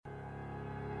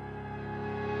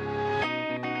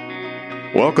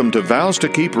Welcome to Vows to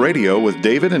Keep Radio with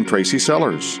David and Tracy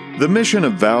Sellers. The mission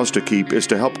of Vows to Keep is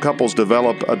to help couples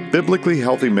develop a biblically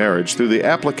healthy marriage through the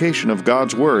application of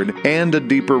God's Word and a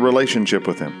deeper relationship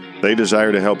with Him. They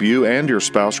desire to help you and your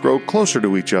spouse grow closer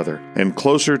to each other and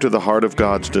closer to the heart of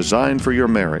God's design for your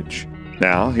marriage.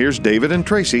 Now, here's David and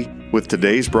Tracy with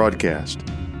today's broadcast.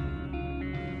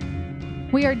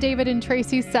 We are David and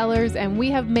Tracy Sellers, and we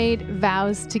have made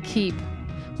vows to keep.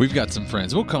 We've got some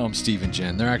friends. We'll call them Steve and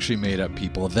Jen. They're actually made-up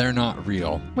people. They're not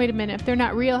real. Wait a minute. If they're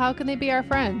not real, how can they be our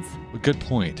friends? Good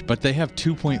point. But they have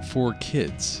 2.4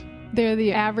 kids. They're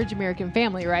the average American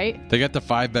family, right? They got the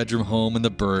 5-bedroom home and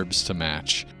the burbs to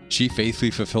match. She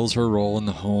faithfully fulfills her role in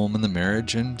the home and the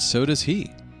marriage, and so does he.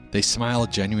 They smile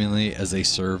genuinely as they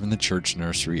serve in the church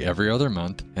nursery every other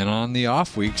month, and on the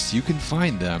off weeks, you can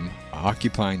find them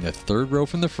occupying the third row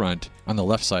from the front on the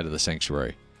left side of the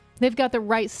sanctuary. They've got the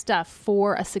right stuff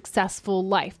for a successful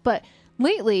life, but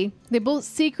lately, they've both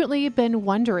secretly been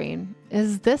wondering,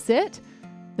 is this it?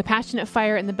 The passionate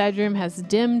fire in the bedroom has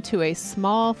dimmed to a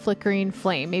small flickering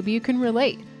flame. Maybe you can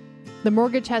relate. The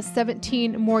mortgage has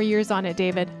 17 more years on it,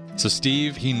 David. So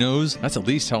Steve, he knows that's at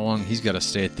least how long he's got to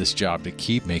stay at this job to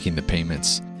keep making the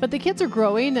payments. But the kids are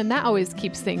growing, and that always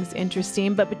keeps things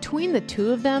interesting. But between the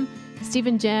two of them, Steve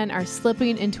and Jen are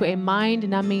slipping into a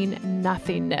mind-numbing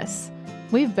nothingness.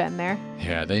 We've been there.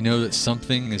 Yeah, they know that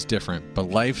something is different, but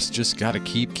life's just got to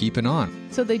keep keeping on.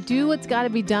 So they do what's got to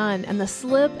be done, and the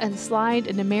slip and slide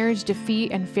into marriage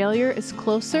defeat and failure is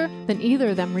closer than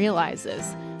either of them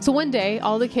realizes. So one day,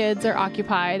 all the kids are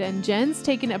occupied, and Jen's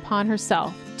taken it upon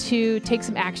herself to take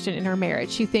some action in her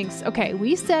marriage. She thinks, okay,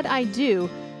 we said I do,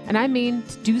 and I mean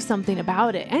to do something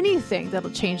about it, anything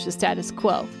that'll change the status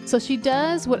quo. So she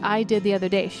does what I did the other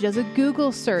day. She does a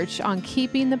Google search on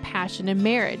keeping the passion in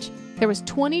marriage. There was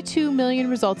 22 million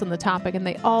results on the topic, and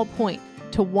they all point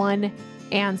to one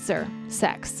answer: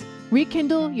 sex.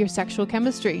 Rekindle your sexual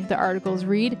chemistry. The articles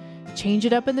read, change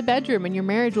it up in the bedroom, and your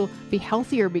marriage will be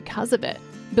healthier because of it.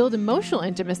 Build emotional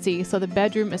intimacy so the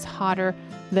bedroom is hotter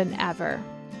than ever.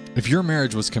 If your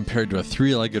marriage was compared to a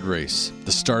 3-legged race,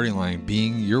 the starting line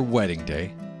being your wedding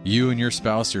day, you and your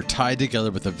spouse are tied together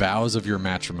with the vows of your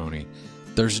matrimony.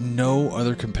 There's no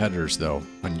other competitors, though,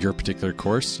 on your particular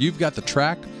course. You've got the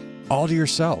track all to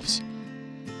yourselves.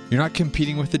 You're not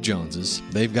competing with the Joneses.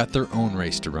 They've got their own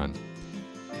race to run.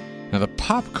 Now, the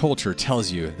pop culture tells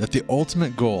you that the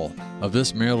ultimate goal of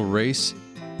this marital race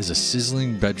is a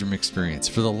sizzling bedroom experience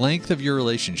for the length of your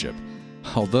relationship,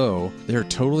 although they are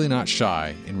totally not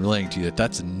shy in relaying to you that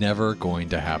that's never going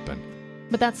to happen.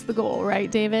 But that's the goal,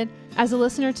 right, David? As a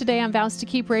listener today on Vows to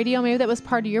Keep Radio, maybe that was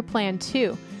part of your plan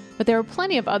too. But there were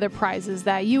plenty of other prizes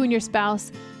that you and your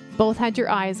spouse both had your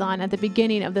eyes on at the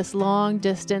beginning of this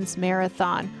long-distance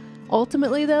marathon.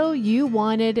 Ultimately, though, you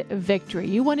wanted victory.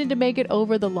 You wanted to make it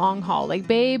over the long haul. Like,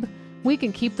 babe, we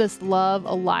can keep this love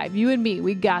alive. You and me,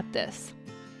 we got this.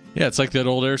 Yeah, it's like that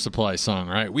old Air Supply song,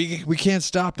 right? We can't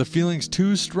stop. The feeling's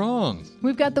too strong.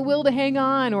 We've got the will to hang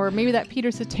on. Or maybe that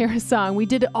Peter Cetera song. We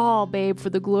did it all, babe, for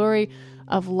the glory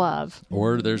of love.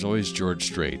 Or there's always George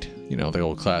Strait. You know, the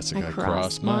old classic,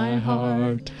 Across my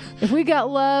heart. If we got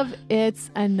love, it's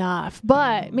enough.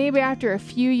 But maybe after a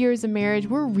few years of marriage,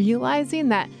 we're realizing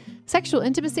that sexual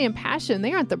intimacy and passion,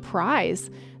 they aren't the prize.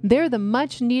 They're the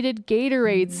much-needed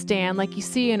Gatorade stand like you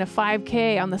see in a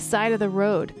 5K on the side of the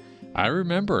road. I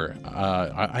remember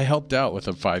I helped out with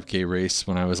a 5K race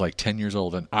when I was like 10 years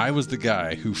old, and I was the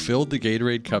guy who filled the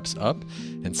Gatorade cups up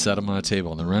and set them on a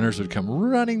table, and the runners would come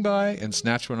running by and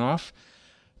snatch one off.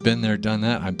 Been there, done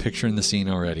that. I'm picturing the scene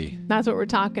already. That's what we're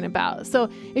talking about. So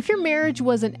if your marriage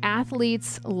was an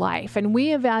athlete's life and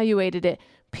we evaluated it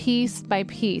piece by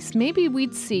piece, maybe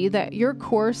we'd see that your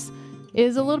course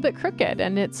is a little bit crooked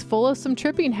and it's full of some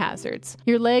tripping hazards.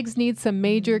 Your legs need some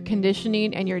major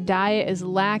conditioning and your diet is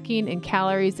lacking in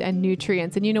calories and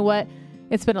nutrients. And you know what?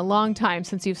 It's been a long time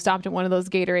since you've stopped at one of those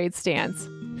Gatorade stands.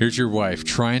 Here's your wife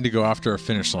trying to go after a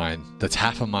finish line that's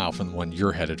half a mile from the one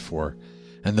you're headed for.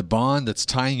 And the bond that's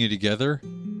tying you together,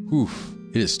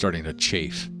 it is starting to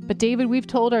chafe. But David, we've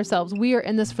told ourselves we are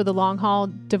in this for the long haul.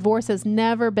 Divorce has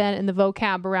never been in the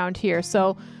vocab around here.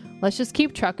 So let's just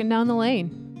keep trucking down the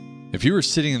lane. If you were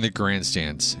sitting in the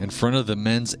grandstands in front of the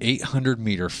men's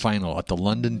 800-meter final at the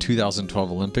London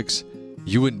 2012 Olympics,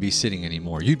 you wouldn't be sitting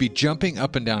anymore. You'd be jumping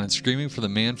up and down and screaming for the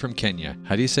man from Kenya.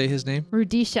 How do you say his name?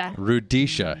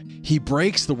 Rudisha. He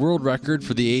breaks the world record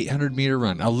for the 800-meter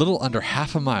run, a little under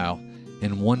half a mile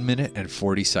in 1 minute and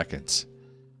 40 seconds.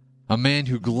 A man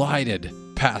who glided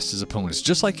past his opponents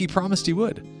just like he promised he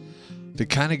would. The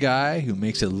kind of guy who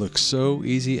makes it look so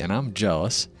easy, and I'm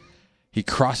jealous. He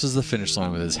crosses the finish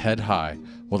line with his head high,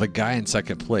 while the guy in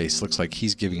second place looks like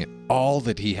he's giving it all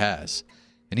that he has.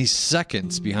 And he's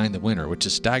seconds behind the winner, which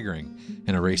is staggering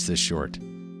in a race this short.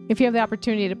 If you have the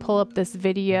opportunity to pull up this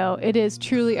video, it is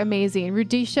truly amazing.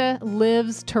 Rudisha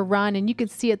lives to run, and you can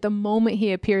see it the moment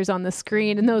he appears on the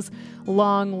screen, and those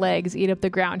long legs eat up the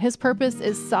ground. His purpose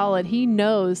is solid. He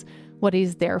knows what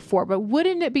he's there for. But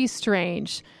wouldn't it be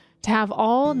strange to have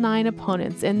all 9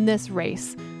 opponents in this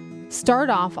race start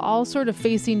off all sort of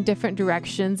facing different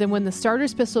directions, and when the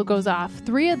starter's pistol goes off,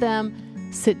 3 of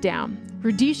them sit down.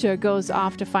 Rudisha goes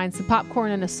off to find some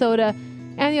popcorn and a soda,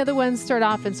 and the other ones start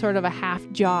off in sort of a half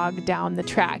jog down the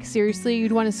track. Seriously,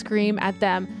 you'd want to scream at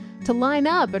them to line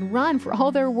up and run for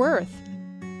all they're worth.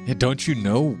 Yeah, don't you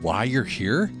know why you're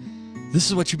here? This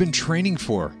is what you've been training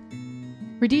for.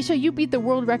 Rudisha, you beat the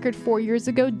world record 4 years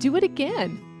ago. Do it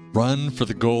again. Run for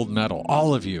the gold medal,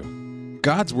 all of you.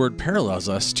 God's word parallels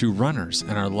us to runners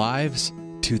and our lives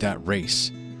to that race.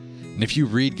 And if you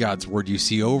read God's word, you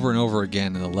see over and over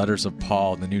again in the letters of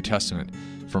Paul in the New Testament,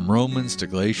 from Romans to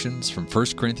Galatians, from 1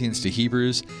 Corinthians to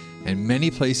Hebrews, and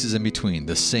many places in between,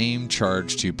 the same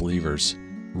charge to believers.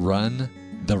 Run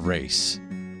the race.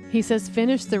 He says,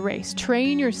 finish the race.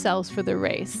 Train yourselves for the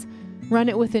race. Run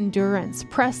it with endurance.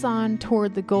 Press on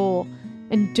toward the goal,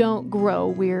 and don't grow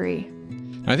weary.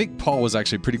 I think Paul was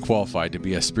actually pretty qualified to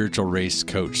be a spiritual race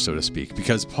coach, so to speak,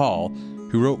 because Paul,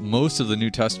 who wrote most of the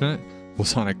New Testament,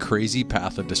 was on a crazy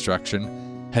path of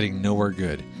destruction, heading nowhere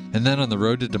good. And then on the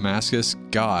road to Damascus,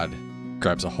 God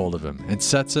grabs a hold of him and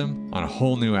sets him on a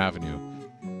whole new avenue.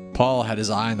 Paul had his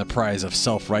eye on the prize of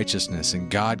self-righteousness, and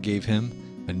God gave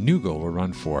him a new goal to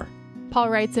run for. Paul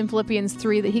writes in Philippians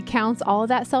 3 that he counts all of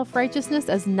that self-righteousness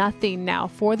as nothing now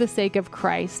for the sake of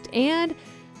Christ and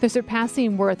the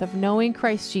surpassing worth of knowing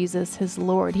Christ Jesus, his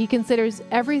Lord. He considers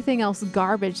everything else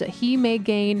garbage that he may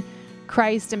gain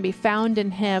Christ and be found in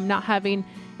him, not having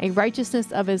a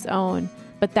righteousness of his own,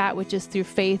 but that which is through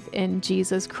faith in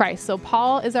Jesus Christ. So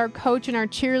Paul is our coach and our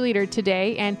cheerleader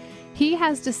today, and he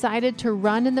has decided to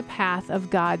run in the path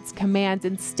of God's commands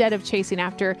instead of chasing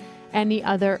after any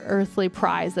other earthly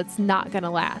prize that's not going to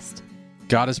last.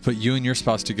 God has put you and your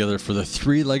spouse together for the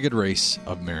 3-legged race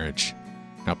of marriage.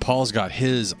 Now, Paul's got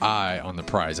his eye on the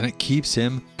prize, and it keeps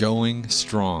him going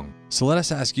strong. So let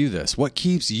us ask you this. What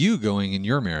keeps you going in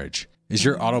your marriage? Is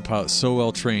your autopilot so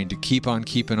well trained to keep on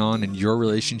keeping on in your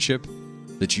relationship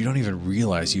that you don't even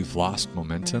realize you've lost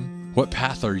momentum? What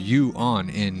path are you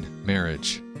on in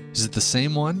marriage? Is it the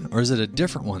same one, or is it a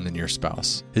different one than your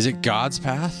spouse? Is it God's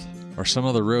path, or some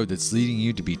other road that's leading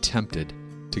you to be tempted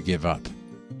to give up?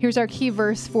 Here's our key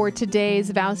verse for today's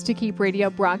Vows to Keep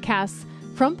radio broadcasts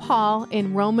from Paul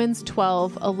in Romans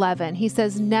 12:11. He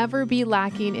says, never be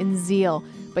lacking in zeal,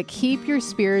 but keep your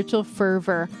spiritual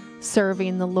fervor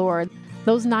serving the Lord.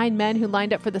 Those 9 men who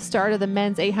lined up for the start of the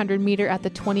men's 800 meter at the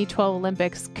 2012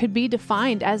 Olympics could be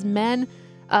defined as men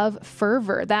of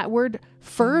fervor. That word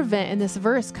fervent in this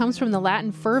verse comes from the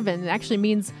Latin fervent. It actually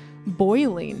means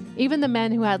boiling. Even the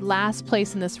men who had last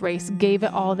place in this race gave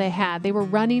it all they had. They were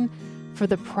running for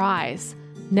the prize,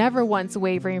 never once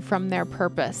wavering from their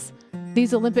purpose.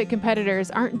 These Olympic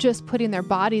competitors aren't just putting their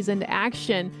bodies into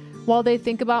action while they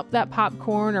think about that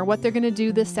popcorn or what they're going to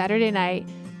do this Saturday night.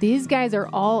 These guys are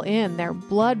all in. They're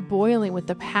blood boiling with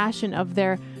the passion of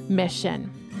their mission.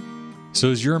 So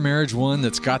is your marriage one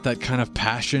that's got that kind of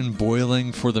passion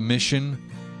boiling for the mission?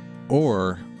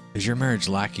 Or is your marriage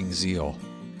lacking zeal?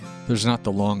 There's not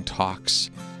the long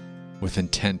talks with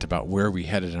intent about where we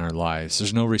headed in our lives.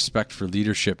 There's no respect for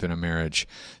leadership in a marriage.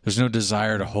 There's no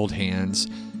desire to hold hands.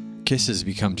 Kisses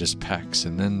become just pecks,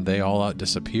 and then they all out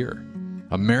disappear.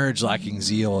 A marriage lacking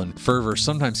zeal and fervor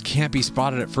sometimes can't be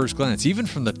spotted at first glance, even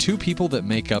from the 2 people that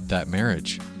make up that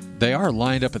marriage. They are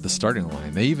lined up at the starting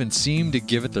line. They even seem to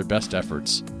give it their best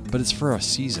efforts, but it's for a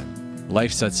season.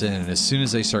 Life sets in, and as soon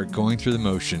as they start going through the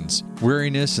motions,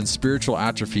 weariness and spiritual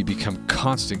atrophy become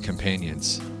constant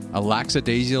companions. A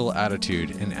lackadaisical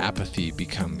attitude and apathy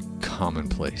become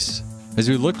commonplace. As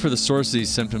we look for the source of these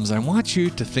symptoms, I want you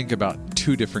to think about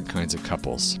 2 different kinds of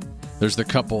couples. There's the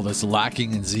couple that's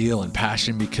lacking in zeal and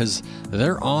passion because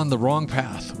they're on the wrong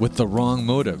path with the wrong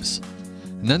motives.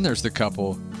 And then there's the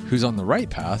couple who's on the right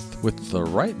path with the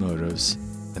right motives,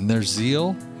 and their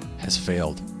zeal has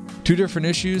failed. 2 different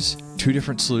issues, 2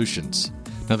 different solutions.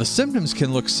 Now, the symptoms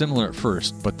can look similar at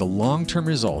first, but the long-term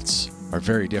results are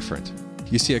very different.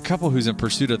 You see a couple who's in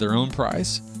pursuit of their own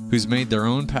prize, who's made their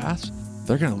own path,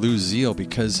 they're going to lose zeal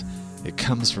because it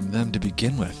comes from them to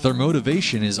begin with. Their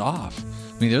motivation is off.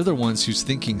 I mean, they're the ones who's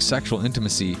thinking sexual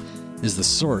intimacy is the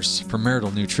source for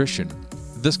marital nutrition.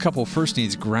 this couple first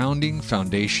needs grounding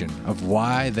foundation of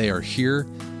why they are here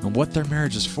and what their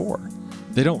marriage is for.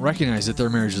 They don't recognize that their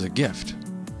marriage is a gift,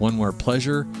 one where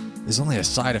pleasure is only a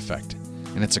side effect,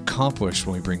 and it's accomplished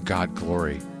when we bring God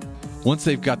glory. Once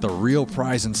they've got the real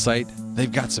prize in sight,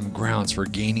 they've got some grounds for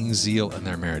gaining zeal in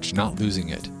their marriage, not losing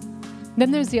it.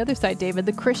 Then there's the other side, David,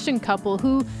 the Christian couple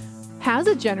who has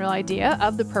a general idea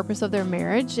of the purpose of their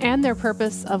marriage and their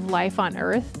purpose of life on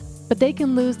earth, but they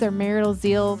can lose their marital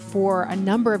zeal for a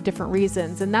number of different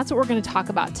reasons. And that's what we're going to talk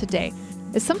about today,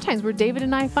 is sometimes where David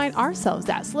and I find ourselves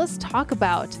at. So let's talk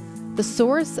about the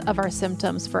source of our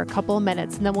symptoms for a couple of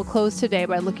minutes, and then we'll close today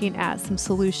by looking at some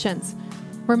solutions.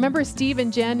 Remember Steve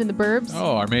and Jen and the Burbs?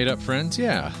 Oh, our made-up friends?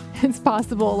 Yeah. It's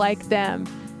possible like them.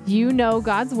 You know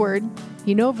God's word.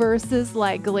 You know verses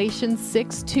like Galatians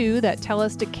 6:2 that tell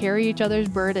us to carry each other's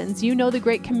burdens. You know the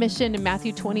Great Commission in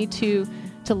Matthew 22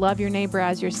 to love your neighbor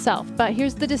as yourself. But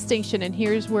here's the distinction, and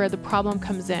here's where the problem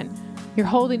comes in. You're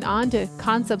holding on to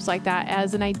concepts like that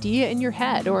as an idea in your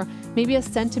head, or maybe a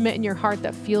sentiment in your heart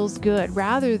that feels good,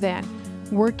 rather than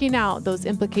working out those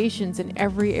implications in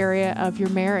every area of your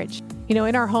marriage. You know,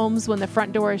 in our homes, when the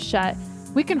front door is shut,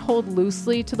 we can hold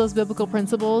loosely to those biblical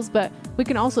principles, but we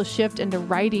can also shift into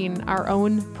writing our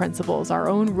own principles, our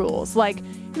own rules. Like,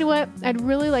 you know what? I'd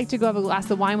really like to go have a glass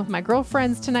of wine with my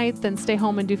girlfriends tonight than stay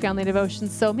home and do family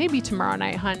devotions. So maybe tomorrow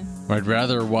night, hun. I'd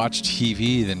rather watch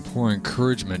TV than pour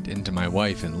encouragement into my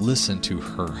wife and listen to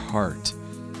her heart.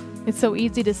 It's so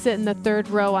easy to sit in the third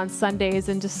row on Sundays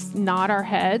and just nod our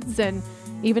heads, and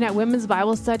even at women's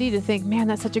Bible study to think, man,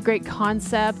 that's such a great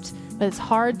concept, but it's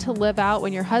hard to live out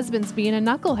when your husband's being a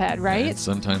knucklehead, right? And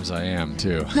sometimes I am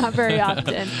too. Not very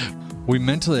often. We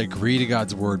mentally agree to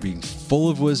God's word being full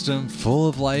of wisdom, full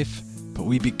of life, but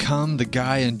we become the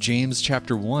guy in James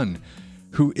chapter 1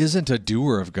 who isn't a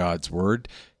doer of God's word.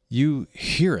 You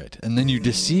hear it, and then you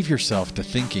deceive yourself to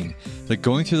thinking that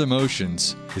going through the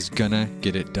motions is gonna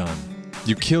get it done.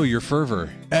 You kill your fervor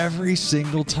every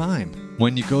single time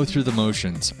when you go through the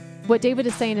motions. What David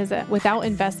is saying is that without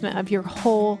investment of your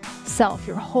whole self,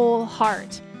 your whole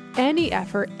heart, any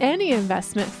effort, any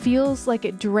investment feels like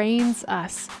it drains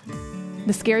us.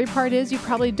 The scary part is you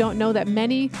probably don't know that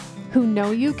many who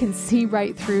know you can see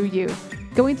right through you.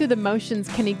 Going through the motions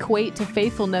can equate to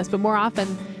faithfulness, but more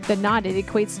often than not, it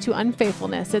equates to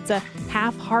unfaithfulness. It's a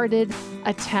half-hearted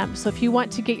attempt. So if you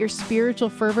want to get your spiritual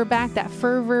fervor back, that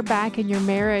fervor back in your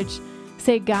marriage,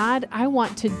 say, God, I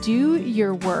want to do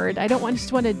your word. I don't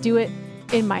just want to do it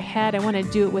in my head. I want to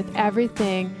do it with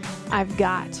everything I've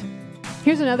got.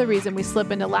 Here's another reason we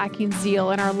slip into lacking zeal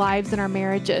in our lives and our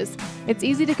marriages. It's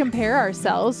easy to compare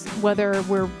ourselves, whether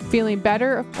we're feeling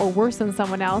better or worse than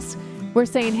someone else. We're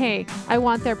saying, hey, I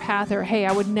want their path, or hey,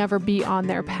 I would never be on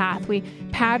their path. We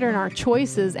pattern our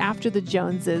choices after the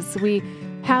Joneses. We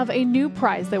have a new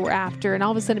prize that we're after, and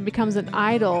all of a sudden it becomes an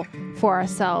idol for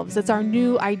ourselves. It's our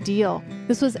new ideal.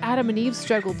 This was Adam and Eve's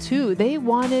struggle too. They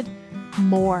wanted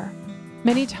more.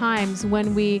 Many times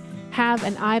when we have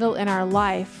an idol in our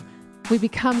life, we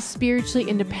become spiritually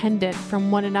independent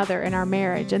from one another in our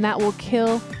marriage, and that will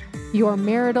kill your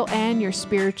marital and your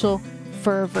spiritual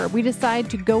fervor. We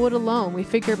decide to go it alone. We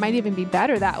figure it might even be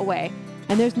better that way.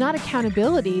 And there's not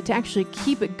accountability to actually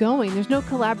keep it going. There's no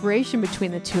collaboration between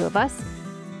the two of us.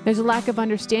 There's a lack of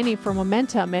understanding for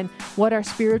momentum and what our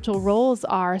spiritual roles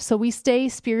are. So we stay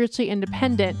spiritually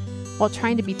independent while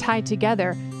trying to be tied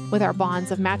together with our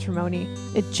bonds of matrimony.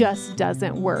 It just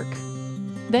doesn't work.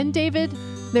 Then, David,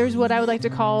 there's what I would like to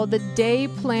call the day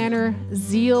planner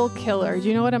zeal killer. Do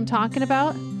you know what I'm talking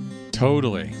about?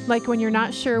 Totally. Like when you're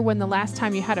not sure when the last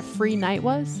time you had a free night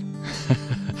was?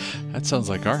 That sounds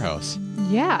like our house.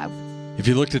 Yeah. If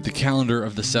you looked at the calendar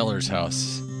of the seller's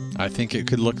house, I think it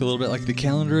could look a little bit like the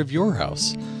calendar of your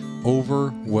house.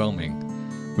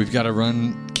 Overwhelming. We've got to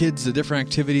run kids to different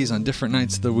activities on different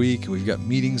nights of the week. We've got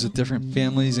meetings with different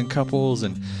families and couples,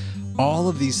 and all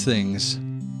of these things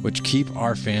which keep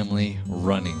our family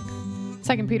running.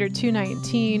 2 Peter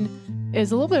 2:19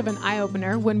 is a little bit of an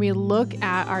eye-opener when we look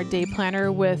at our day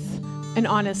planner with an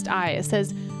honest eye. It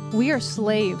says, we are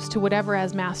slaves to whatever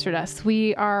has mastered us.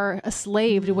 We are a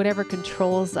slave to whatever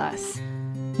controls us.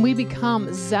 We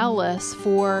become zealous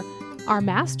for our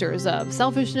masters of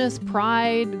selfishness,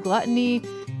 pride, gluttony,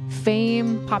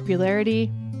 fame,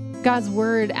 popularity. God's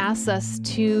word asks us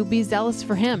to be zealous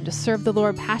for Him, to serve the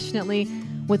Lord passionately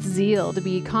with zeal, to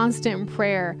be constant in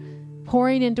prayer,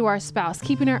 pouring into our spouse,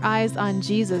 keeping our eyes on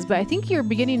Jesus. But I think you're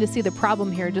beginning to see the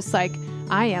problem here, just like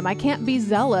I am. I can't be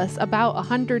zealous about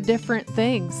 100 different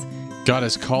things. God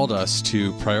has called us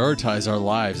to prioritize our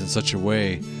lives in such a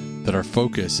way that our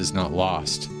focus is not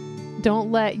lost.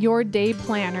 Don't let your day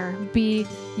planner be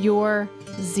your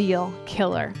zeal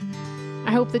killer.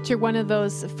 I hope that you're one of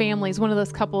those families, one of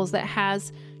those couples that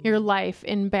has your life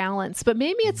in balance, but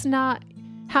maybe it's not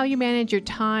how you manage your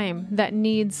time that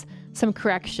needs some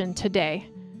correction today.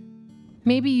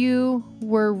 Maybe you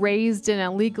were raised in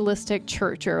a legalistic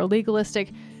church or a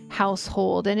legalistic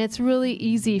household, and it's really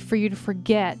easy for you to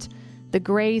forget the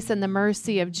grace and the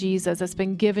mercy of Jesus that's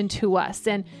been given to us.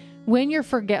 And when you're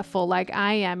forgetful, like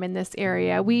I am in this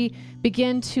area, we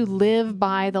begin to live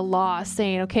by the law,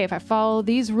 saying, okay, if I follow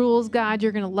these rules, God,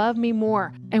 you're going to love me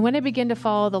more. And when I begin to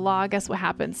follow the law, guess what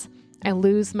happens? I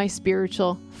lose my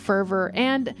spiritual fervor.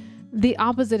 And the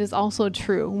opposite is also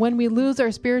true. When we lose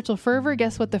our spiritual fervor,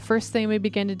 guess what? The first thing we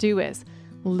begin to do is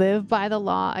live by the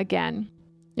law again.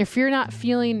 If you're not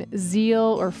feeling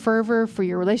zeal or fervor for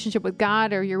your relationship with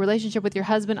God or your relationship with your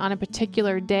husband on a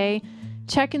particular day,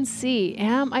 check and see,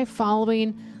 am I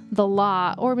following the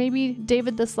law? Or maybe,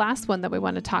 David, this last one that we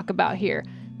want to talk about here,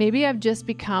 maybe I've just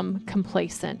become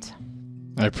complacent.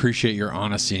 I appreciate your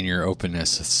honesty and your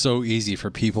openness. It's so easy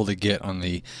for people to get on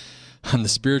the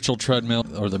spiritual treadmill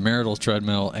or the marital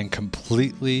treadmill and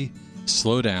completely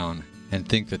slow down and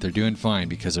think that they're doing fine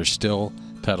because they're still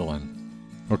pedaling.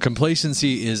 Well,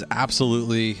 complacency is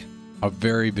absolutely a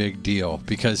very big deal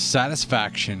because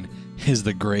satisfaction is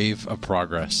the grave of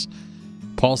progress.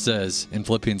 Paul says in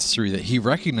Philippians 3 that he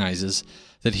recognizes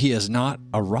that he has not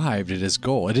arrived at his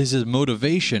goal. It is his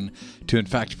motivation to, in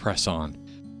fact, press on.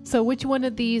 So which one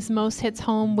of these most hits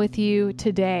home with you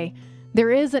today?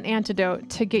 There is an antidote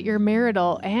to get your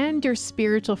marital and your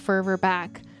spiritual fervor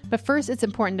back. But first, it's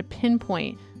important to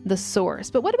pinpoint the source.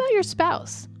 But what about your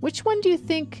spouse? Which one do you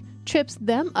think trips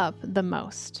them up the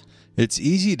most? It's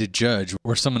easy to judge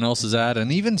where someone else is at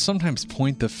and even sometimes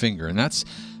point the finger. And that's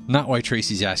not why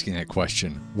Tracy's asking that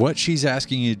question. What she's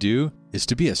asking you to do is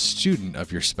to be a student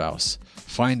of your spouse.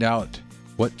 Find out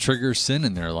what triggers sin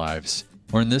in their lives,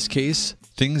 or in this case,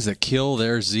 things that kill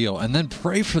their zeal, and then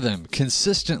pray for them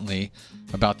consistently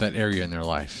about that area in their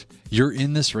life. You're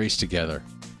in this race together.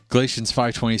 Galatians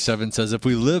 5:27 says, if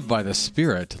we live by the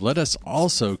Spirit, let us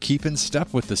also keep in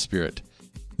step with the Spirit.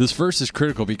 This verse is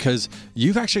critical because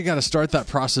you've actually got to start that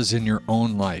process in your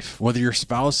own life, whether your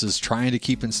spouse is trying to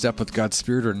keep in step with God's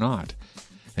Spirit or not.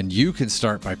 And you can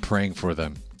start by praying for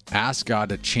them. Ask God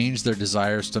to change their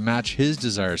desires to match His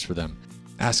desires for them.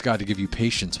 Ask God to give you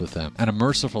patience with them and a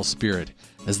merciful spirit,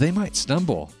 as they might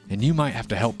stumble, and you might have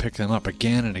to help pick them up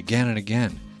again and again and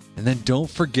again. And then don't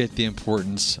forget the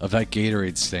importance of that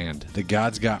Gatorade stand that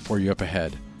God's got for you up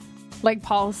ahead. Like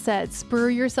Paul said, spur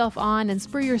yourself on and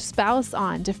spur your spouse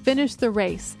on to finish the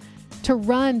race, to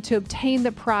run, to obtain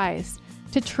the prize,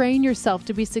 to train yourself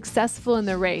to be successful in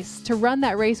the race, to run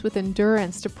that race with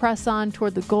endurance, to press on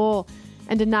toward the goal,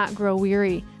 and to not grow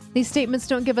weary. These statements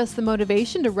don't give us the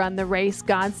motivation to run the race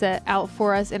God set out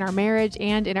for us in our marriage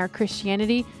and in our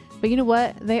Christianity, but you know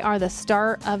what? They are the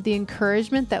start of the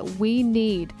encouragement that we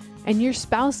need, and your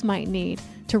spouse might need,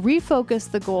 to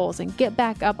refocus the goals and get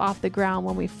back up off the ground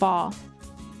when we fall.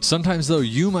 Sometimes, though,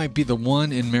 you might be the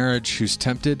one in marriage who's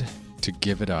tempted to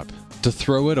give it up, to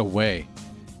throw it away,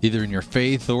 either in your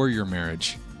faith or your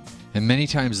marriage. And many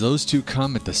times those two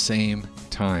come at the same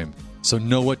time. So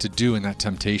know what to do in that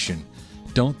temptation.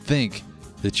 Don't think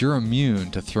that you're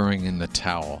immune to throwing in the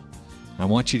towel. I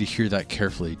want you to hear that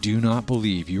carefully. Do not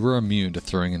believe you are immune to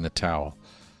throwing in the towel.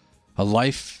 A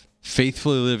life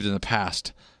faithfully lived in the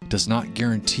past does not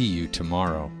guarantee you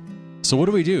tomorrow. So what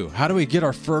do we do? How do we get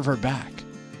our fervor back?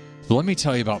 Well, let me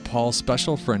tell you about Paul's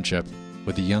special friendship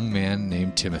with a young man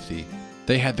named Timothy.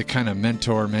 They had the kind of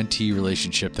mentor-mentee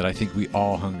relationship that I think we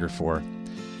all hunger for.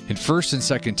 In 1 and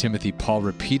 2 Timothy, Paul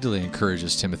repeatedly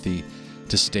encourages Timothy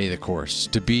to stay the course,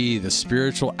 to be the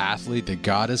spiritual athlete that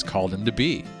God has called him to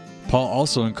be. Paul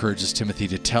also encourages Timothy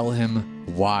to tell him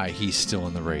why he's still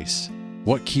in the race,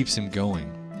 what keeps him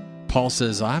going. Paul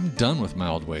says, I'm done with my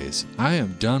old ways. I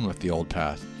am done with the old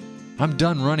path. I'm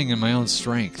done running in my own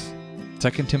strength. 2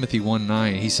 Timothy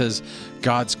 1:9, he says,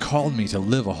 God's called me to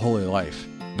live a holy life,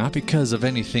 not because of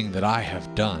anything that I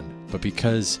have done, but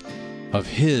because of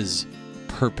His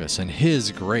purpose and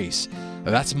His grace.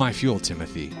 That's my fuel,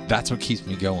 Timothy. That's what keeps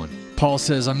me going. Paul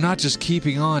says, I'm not just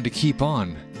keeping on to keep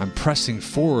on. I'm pressing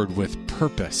forward with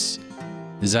purpose.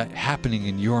 Is that happening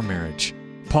in your marriage?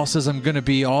 Paul says, I'm going to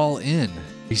be all in.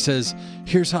 He says,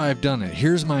 here's how I've done it.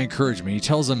 Here's my encouragement. He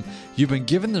tells them, you've been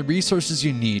given the resources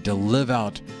you need to live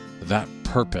out that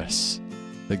purpose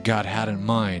that God had in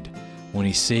mind when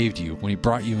He saved you, when He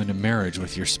brought you into marriage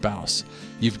with your spouse.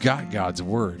 You've got God's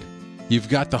Word. You've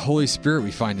got the Holy Spirit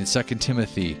we find in 2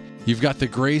 Timothy You've got the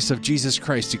grace of Jesus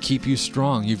Christ to keep you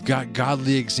strong. You've got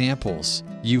godly examples.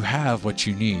 You have what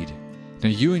you need. Now,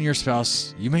 you and your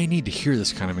spouse, you may need to hear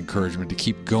this kind of encouragement to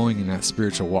keep going in that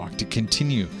spiritual walk, to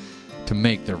continue to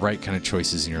make the right kind of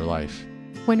choices in your life.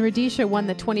 When Radisha won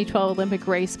the 2012 Olympic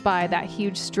race by that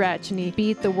huge stretch and he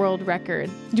beat the world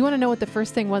record, do you want to know what the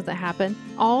first thing was that happened?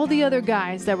 All the other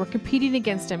guys that were competing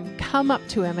against him come up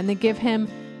to him and they give him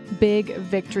big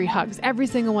victory hugs. Every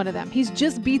single one of them. He's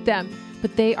just beat them,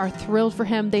 but they are thrilled for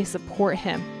him. They support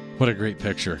him. What a great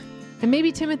picture. And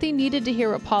maybe Timothy needed to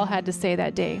hear what Paul had to say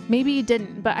that day. Maybe he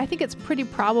didn't, but I think it's pretty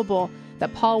probable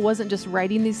that Paul wasn't just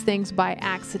writing these things by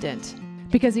accident,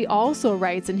 because he also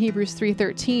writes in Hebrews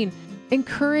 3:13,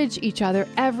 encourage each other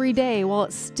every day while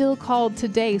it's still called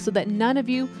today, so that none of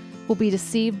you will be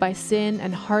deceived by sin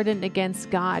and hardened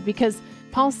against God. Because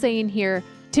Paul's saying here,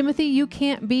 Timothy, you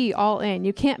can't be all in.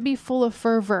 You can't be full of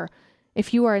fervor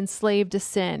if you are enslaved to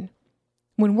sin.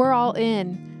 When we're all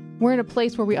in, we're in a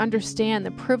place where we understand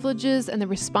the privileges and the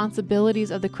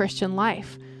responsibilities of the Christian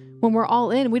life. When we're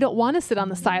all in, we don't want to sit on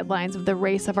the sidelines of the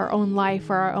race of our own life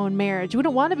or our own marriage. We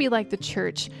don't want to be like the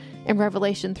church in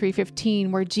Revelation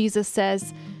 3:15, where Jesus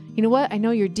says, you know what? I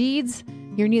know your deeds.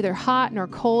 You're neither hot nor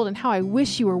cold, and how I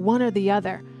wish you were one or the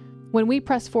other. When we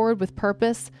press forward with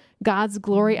purpose, God's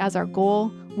glory as our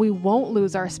goal, we won't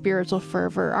lose our spiritual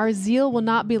fervor. Our zeal will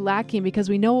not be lacking because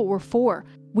we know what we're for.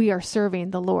 We are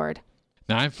serving the Lord.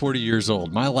 Now, I'm 40 years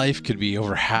old. My life could be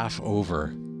over half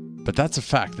over, but that's a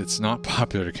fact that's not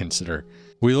popular to consider.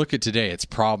 We look at today, its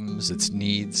problems, its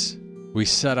needs. We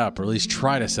set up, or at least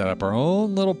try to set up, our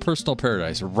own little personal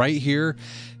paradise right here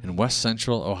in West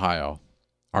Central Ohio.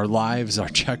 Our lives, our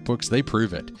checkbooks, they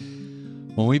prove it.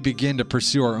 When we begin to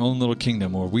pursue our own little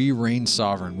kingdom where we reign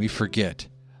sovereign, we forget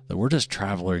that we're just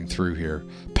traveling through here,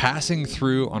 passing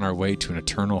through on our way to an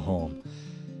eternal home.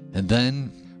 And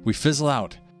then we fizzle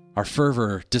out. Our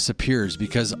fervor disappears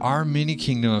because our mini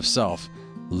kingdom of self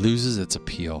loses its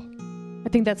appeal. I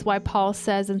think that's why Paul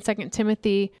says in 2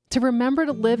 Timothy to remember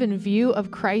to live in view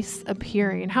of Christ's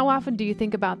appearing. How often do you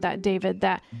think about that, David,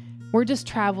 that we're just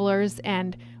travelers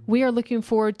and we are looking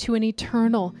forward to an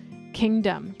eternal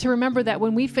kingdom? To remember that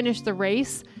when we finish the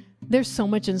race, there's so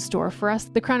much in store for us.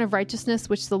 The crown of righteousness,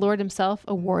 which the Lord himself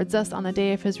awards us on the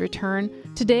day of his return.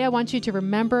 Today, I want you to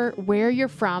remember where you're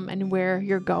from and where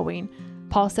you're going.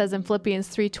 Paul says in Philippians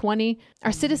 3:20,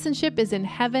 our citizenship is in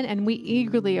heaven and we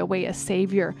eagerly await a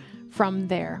Savior from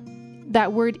there.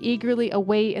 That word eagerly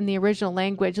await in the original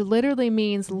language literally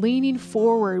means leaning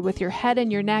forward with your head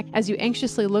and your neck as you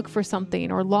anxiously look for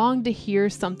something or long to hear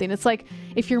something. It's like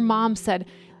if your mom said,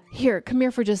 here, come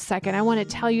here for just a second. I want to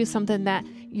tell you something that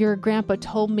your grandpa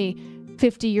told me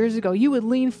 50 years ago. You would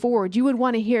lean forward. You would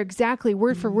want to hear exactly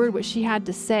word for word what she had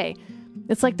to say.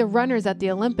 It's like the runners at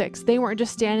the Olympics. They weren't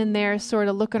just standing there sort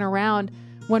of looking around,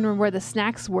 wondering where the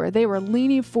snacks were. They were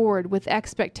leaning forward with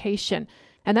expectation.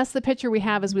 And that's the picture we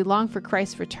have as we long for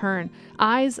Christ's return.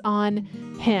 Eyes on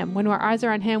him. When our eyes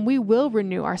are on him, we will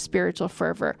renew our spiritual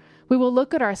fervor. We will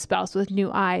look at our spouse with new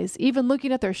eyes, even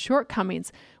looking at their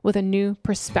shortcomings with a new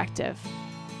perspective.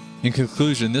 In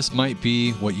conclusion, this might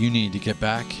be what you need to get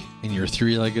back in your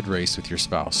three-legged race with your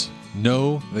spouse.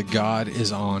 Know that God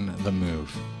is on the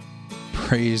move.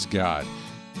 Praise God.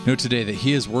 Know today that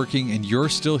he is working and you're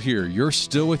still here. You're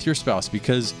still with your spouse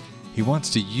because he wants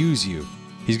to use you.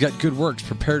 He's got good works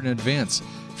prepared in advance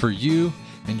for you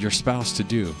and your spouse to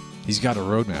do. He's got a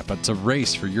roadmap. It's a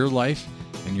race for your life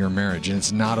and your marriage, and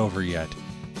it's not over yet.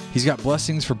 He's got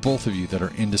blessings for both of you that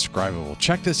are indescribable.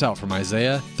 Check this out from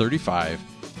Isaiah 35,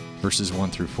 verses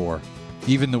 1 through 4.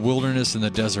 Even the wilderness and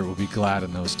the desert will be glad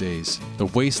in those days. The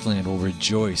wasteland will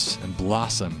rejoice and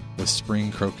blossom with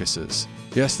spring crocuses.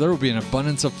 Yes, there will be an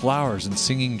abundance of flowers and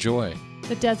singing joy.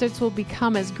 The deserts will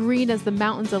become as green as the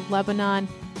mountains of Lebanon,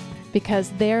 because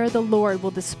there the Lord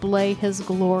will display his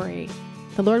glory.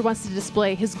 The Lord wants to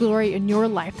display his glory in your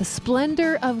life, the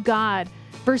splendor of God.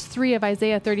 Verse 3 of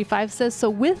Isaiah 35 says, so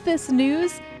with this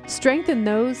news, strengthen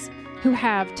those who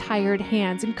have tired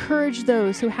hands, encourage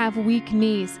those who have weak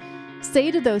knees.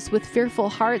 Say to those with fearful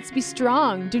hearts, be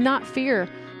strong, do not fear,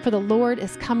 for the Lord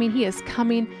is coming. He is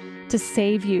coming to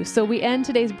save you. So we end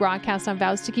today's broadcast on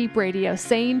Vows to Keep Radio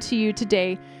saying to you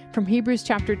today from Hebrews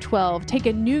chapter 12, take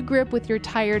a new grip with your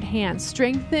tired hands,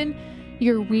 strengthen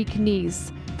your weak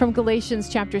knees. From Galatians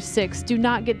chapter 6, do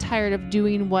not get tired of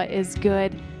doing what is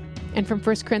good. And from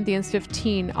 1 Corinthians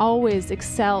 15, always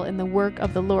excel in the work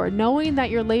of the Lord, knowing that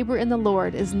your labor in the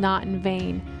Lord is not in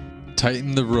vain.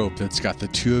 Tighten the rope that's got the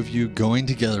two of you going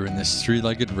together in this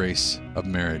three-legged race of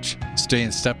marriage. Stay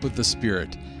in step with the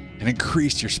Spirit and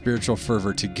increase your spiritual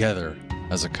fervor together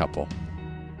as a couple.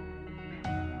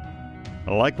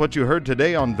 Like what you heard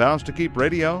today on Vows to Keep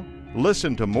Radio?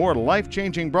 Listen to more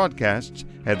life-changing broadcasts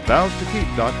at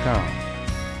vowstokeep.com.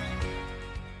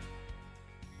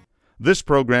 This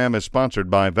program is sponsored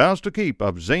by Vows to Keep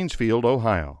of Zanesfield,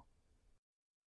 Ohio.